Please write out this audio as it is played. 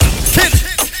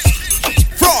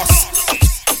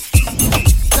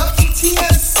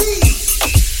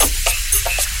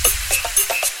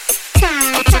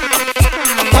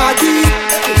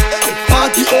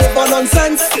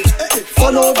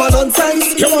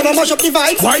You wanna mash up the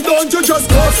vibe? Why don't you just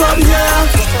go from here?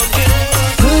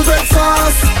 Move it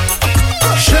fast.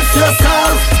 Shift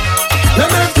yourself. Let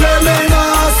me play my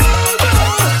mass.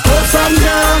 Go from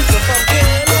here.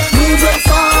 Move it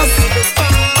fast.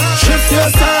 Shift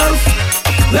yourself.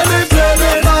 Let me play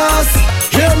my mass.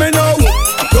 Hear me now.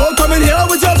 Don't come in here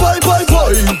with your boy.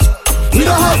 We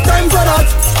don't have time for that.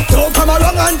 Don't come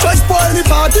around and try spoil the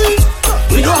party.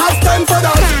 We don't have time for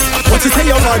that. What you say,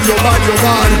 you're mad. You're not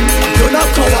coward.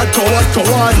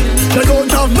 You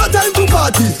don't have no time to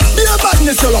party. Be a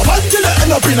badness, you're a man till you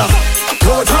end up in a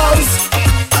courthouse,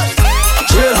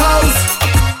 jailhouse,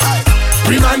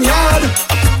 remand yard,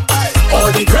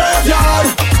 or the graveyard.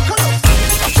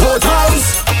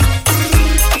 Courthouse,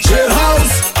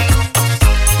 jailhouse,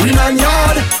 remand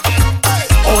yard,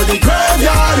 or the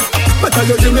graveyard. But tell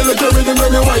you, give me little rhythm, let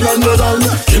me wine and go down.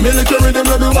 Give me little rhythm,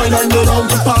 let me wine and go down.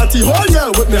 Party all year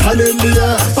with me hand in the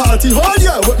air. Party all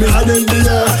year with me hand in the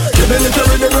air. Give me little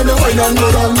rhythm, let me wine and go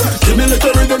down. Give me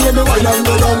little rhythm, let me wine and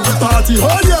go down. Party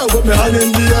all year with me hand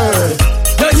in the air.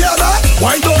 You hear that?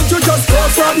 Why don't you just go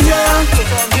from here?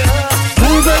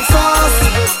 Move it fast.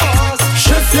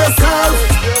 Shift yourself.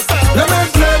 Let me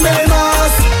play my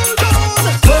mass.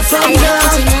 Go from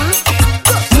here.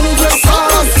 Move it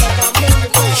fast.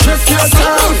 Shift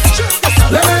yourself.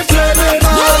 Let me play me now.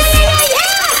 I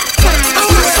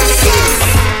want some sex.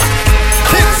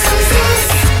 I want some sex.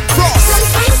 Some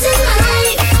spice in my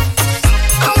life.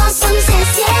 I want some sex,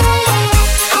 yeah.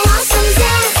 I want some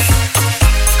sex.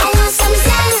 I want some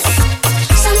sex.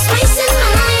 Some spice in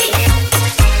my life.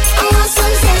 I want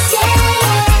some sex, yeah.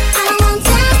 I don't want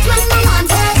that when I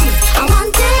want it. I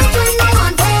want it when I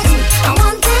want it. I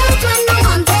want it when I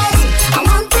want it. I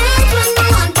want it when I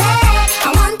want it.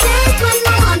 I want it when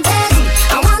I want it.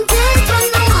 I want it when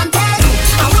I want it.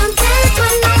 I want it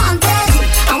when I want it.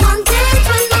 I want it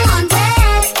when I want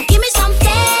it. Give me some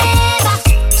flavor,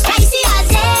 spicy as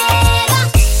ever.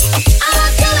 I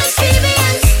want to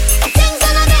experience things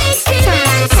that I've never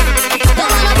experienced.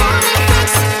 Don't wanna go and flex,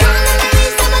 want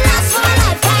memories that will last for a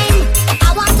lifetime. I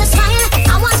want to smile,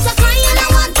 I want to cry, and I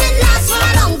want it last for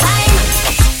a long time.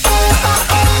 Oh oh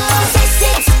oh, sex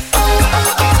it. Oh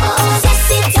oh oh oh,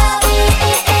 sex it up.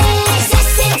 Sex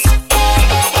it. Sex it up.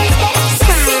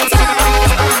 Sex it. Oh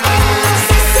oh oh,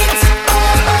 sex it. Oh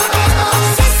oh oh,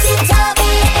 sex it up.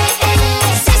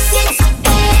 Sex it.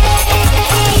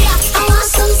 I want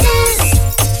some sex.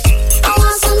 I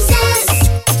want some sex.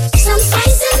 Some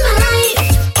spice in my life.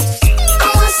 I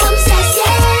want some sex,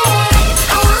 yeah.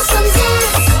 I want some sex.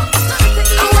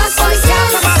 I want some sex.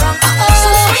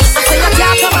 Some spice in my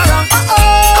life.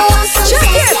 I want some sex,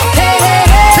 yeah.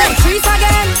 Trees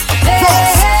again.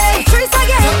 Trees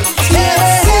again.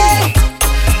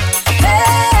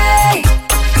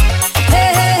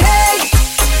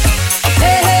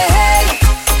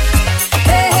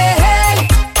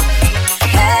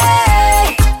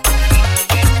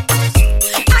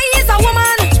 I is a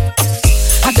woman.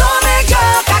 I don't make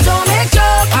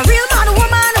joke. A real man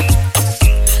woman.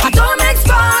 I don't make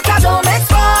sport.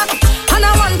 And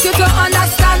I want you to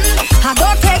understand. I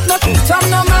don't take nothing from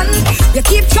no man. You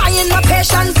keep trying my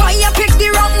patience, but you pick the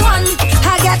wrong one.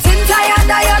 I getting tired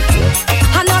of you.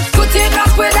 I'm not putting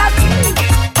up with that.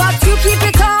 But you keep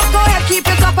it up, go ahead, keep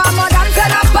it up. I'm more than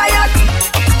fed up by it.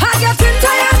 I getting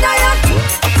tired of you.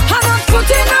 I'm not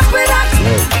putting up with that.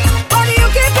 But you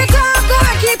keep it up, go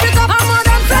ahead, keep it up. I'm more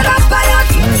than fed up by it.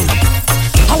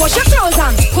 I wash your clothes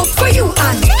and cook for you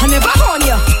and I never horn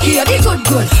you. Hear the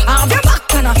good. I have your back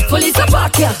and I fully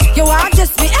support you. You want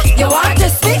this me, you want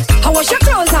this me. I wash your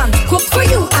clothes and cook for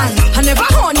you and I never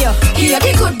horn you. Hear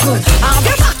the good. I have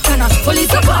your back and I fully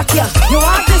support you. You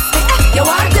want this me, you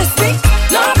want this me.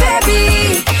 No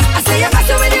baby, I say you're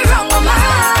messing with the wrong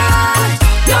woman.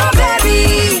 No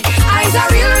baby, I's a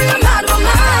real mad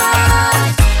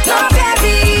woman. No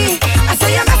baby, I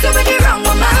say you're messing with the wrong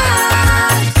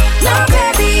woman. No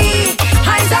baby,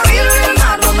 I's a real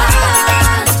mad woman.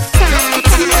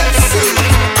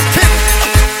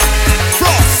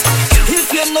 If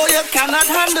you know you cannot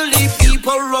handle the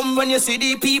people rum, when you see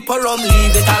the people rum,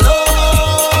 leave it alone.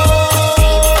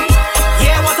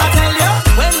 Yeah, what I tell you?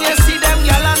 When you see them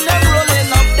gyal and them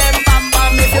rolling up them bam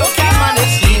bam, if you can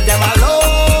manage, leave them alone.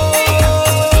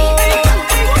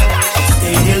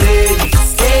 Stay in your lane,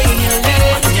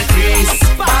 party in your crease,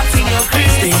 party in your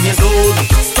crease. Stay in your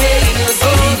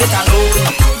zone, leave it alone.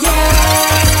 Yeah,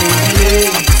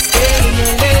 stay in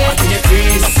your lane, party in your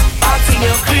crease, party in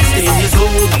your crease.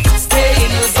 Stay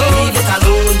in your zone, leave it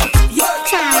alone.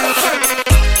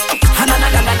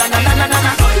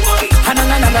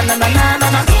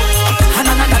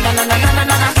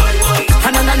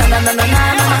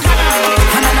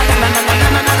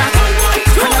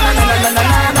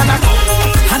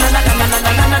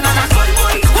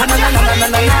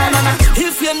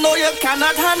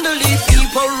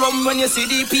 you see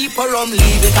the people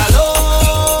leave it alone.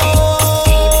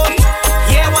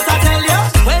 Yeah, what I tell you?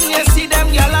 When you see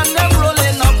them gyal and them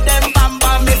rolling up them bam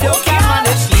bam, if you can't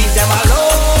manage, leave them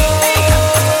alone.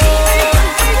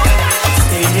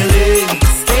 Stay in your lane,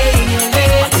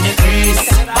 back in your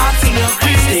crease, back in your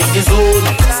crease. Stay in your zone,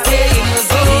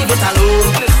 leave it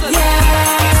alone. Yeah,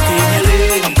 stay in your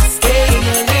lane,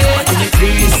 back in your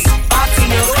crease, back in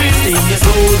your crease.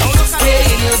 Stay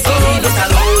in your zone, leave it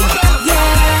alone.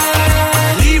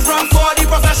 Yeah, leave run for the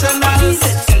professionals,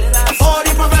 for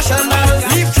the professionals.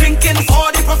 Leave drinking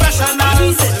for the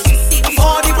professionals,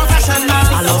 for the professionals.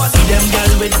 I love see them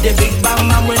girl with the big bam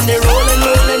bam when they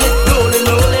rolling it.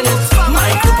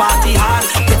 Micro party hard,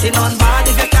 getting on bad.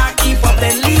 If you can't keep up,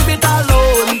 then leave it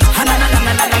alone.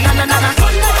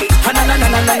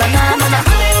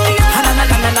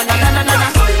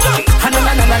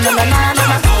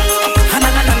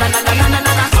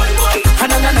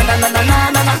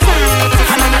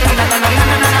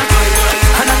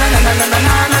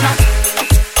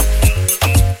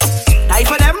 Die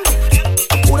for them.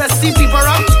 Who the see people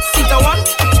around? Seat one,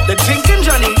 the drinking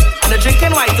Johnny and the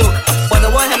drinking White Oak, but the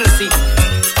one Hennessy.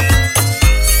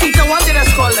 Seat one, they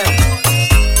just call them.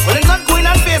 Well, it's not going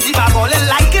on face the bag, all they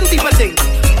liking people think.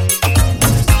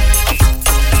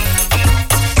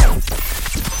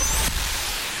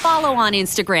 Follow on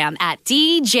Instagram at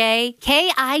DJKIDDFROST.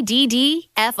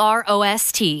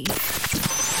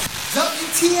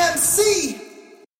 WTMC.